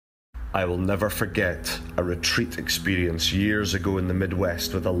I will never forget a retreat experience years ago in the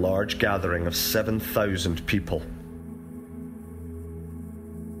Midwest with a large gathering of 7,000 people.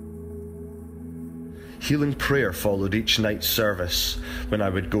 Healing prayer followed each night's service, when I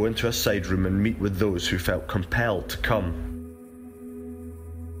would go into a side room and meet with those who felt compelled to come.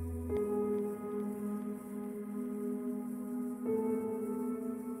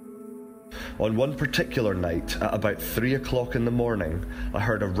 On one particular night, at about 3 o'clock in the morning, I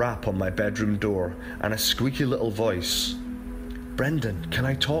heard a rap on my bedroom door and a squeaky little voice. "Brendan, can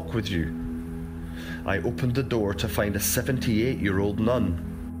I talk with you?" I opened the door to find a 78-year-old nun.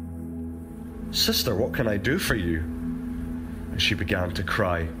 "Sister, what can I do for you?" And she began to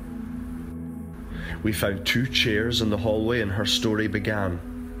cry. We found 2 chairs in the hallway and her story began.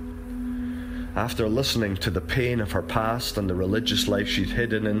 After listening to the pain of her past and the religious life she'd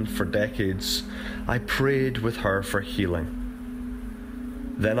hidden in for decades, I prayed with her for healing.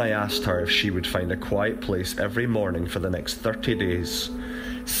 Then I asked her if she would find a quiet place every morning for the next 30 days,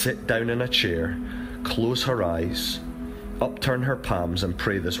 sit down in a chair, close her eyes, upturn her palms and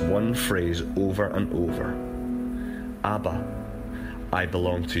pray this one phrase over and over. "Abba, I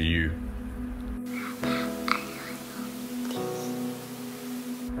belong to you."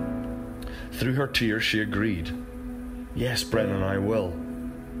 Through her tears she agreed. "Yes, Brennan, I will."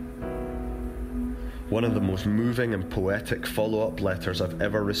 One of the most moving and poetic follow-up letters I've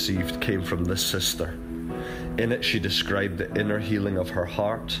ever received came from this sister. In it she described the inner healing of her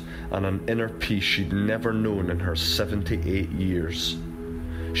heart and an inner peace she'd never known in her 78 years.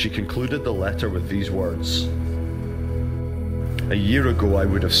 She concluded the letter with these words. "A year ago I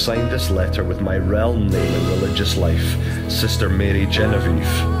would have signed this letter with my realm name in religious life, Sister Mary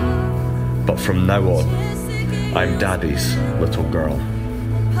Genevieve. But from now on, I'm Daddy's little girl."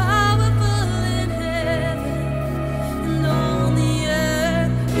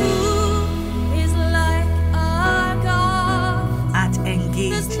 At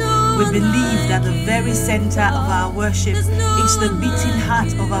Engage, we believe that the very center of our worship is the beating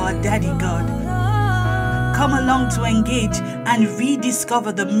heart of our Daddy God. Come along to Engage and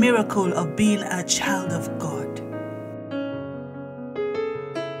rediscover the miracle of being a child of God.